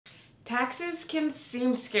Taxes can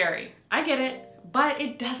seem scary. I get it, but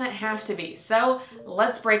it doesn't have to be. So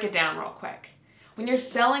let's break it down real quick. When you're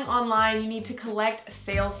selling online, you need to collect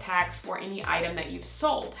sales tax for any item that you've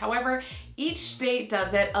sold. However, each state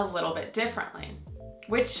does it a little bit differently,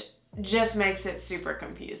 which just makes it super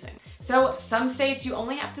confusing. So some states you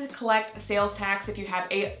only have to collect sales tax if you have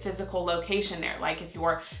a physical location there, like if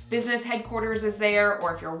your business headquarters is there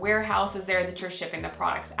or if your warehouse is there that you're shipping the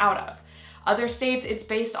products out of. Other states, it's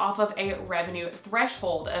based off of a revenue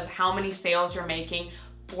threshold of how many sales you're making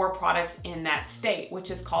for products in that state, which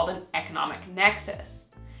is called an economic nexus.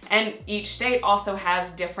 And each state also has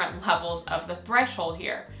different levels of the threshold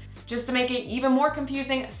here. Just to make it even more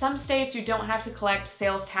confusing, some states you don't have to collect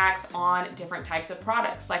sales tax on different types of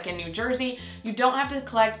products. Like in New Jersey, you don't have to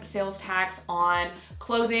collect sales tax on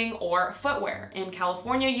clothing or footwear. In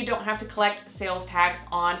California, you don't have to collect sales tax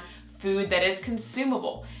on food that is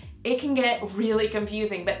consumable. It can get really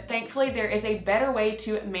confusing, but thankfully there is a better way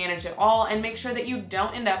to manage it all and make sure that you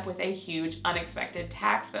don't end up with a huge unexpected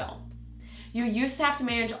tax bill. You used to have to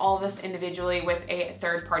manage all of this individually with a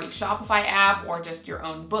third-party Shopify app or just your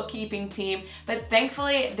own bookkeeping team, but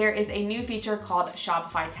thankfully there is a new feature called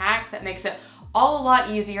Shopify Tax that makes it all a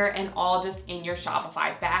lot easier and all just in your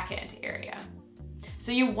Shopify backend area.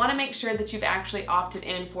 So you want to make sure that you've actually opted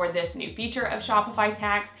in for this new feature of Shopify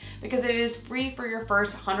Tax because it is free for your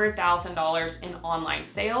first $100,000 in online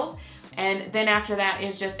sales. And then after that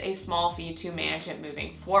is just a small fee to manage it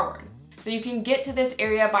moving forward. So you can get to this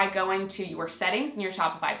area by going to your settings in your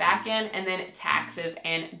Shopify backend and then taxes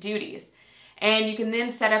and duties. And you can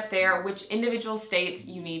then set up there which individual states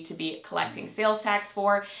you need to be collecting sales tax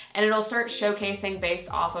for, and it'll start showcasing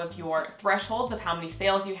based off of your thresholds of how many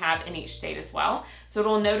sales you have in each state as well. So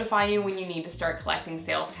it'll notify you when you need to start collecting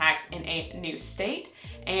sales tax in a new state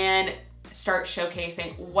and start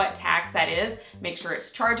showcasing what tax that is. Make sure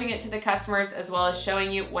it's charging it to the customers as well as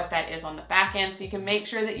showing you what that is on the back end so you can make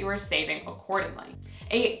sure that you are saving accordingly.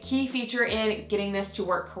 A key feature in getting this to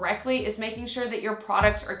work correctly is making sure that your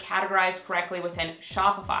products are categorized correctly within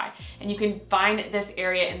Shopify. And you can find this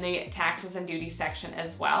area in the taxes and duties section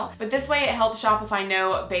as well. But this way it helps Shopify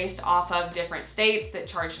know based off of different states that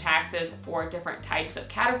charge taxes for different types of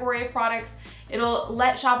category of products. It'll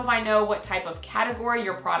let Shopify know what type of category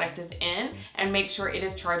your product is in and make sure it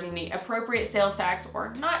is charging the appropriate sales tax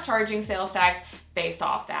or not charging sales tax based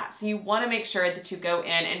off that. So you want to make sure that you go in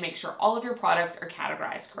and make sure all of your products are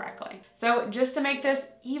categorized correctly. So just to make this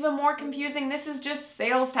even more confusing, this is just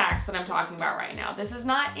sales tax that I'm talking about right now. This is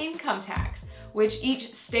not income tax, which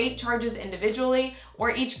each state charges individually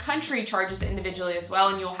or each country charges individually as well,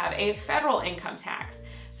 and you'll have a federal income tax.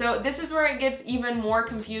 So this is where it gets even more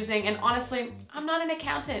confusing, and honestly, I'm not an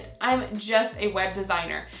accountant. I'm just a web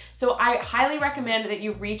designer. So I highly recommend that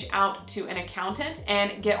you reach out to an accountant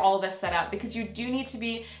and get all this set up because you do need to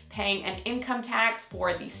be paying an income tax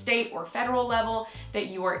for the state or federal level that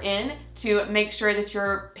you are in to make sure that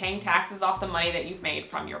you're paying taxes off the money that you've made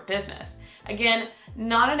from your business. Again,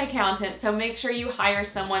 not an accountant, so make sure you hire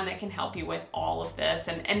someone that can help you with all of this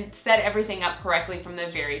and set everything up correctly from the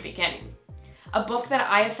very beginning. A book that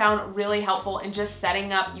I have found really helpful in just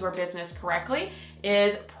setting up your business correctly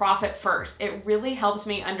is Profit First. It really helps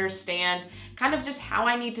me understand kind of just how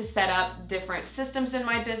I need to set up different systems in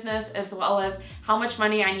my business, as well as how much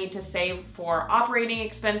money I need to save for operating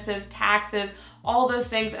expenses, taxes, all those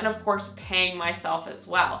things, and of course paying myself as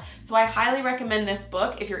well. So I highly recommend this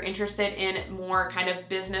book if you're interested in more kind of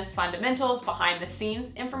business fundamentals, behind the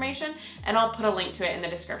scenes information, and I'll put a link to it in the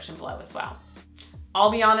description below as well. I'll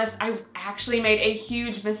be honest, I actually made a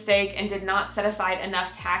huge mistake and did not set aside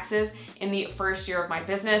enough taxes in the first year of my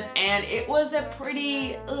business, and it was a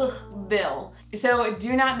pretty bill. So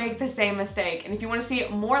do not make the same mistake. And if you want to see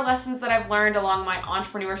more lessons that I've learned along my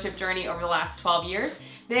entrepreneurship journey over the last 12 years,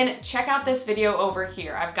 then check out this video over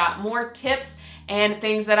here. I've got more tips and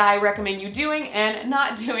things that I recommend you doing and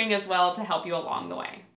not doing as well to help you along the way.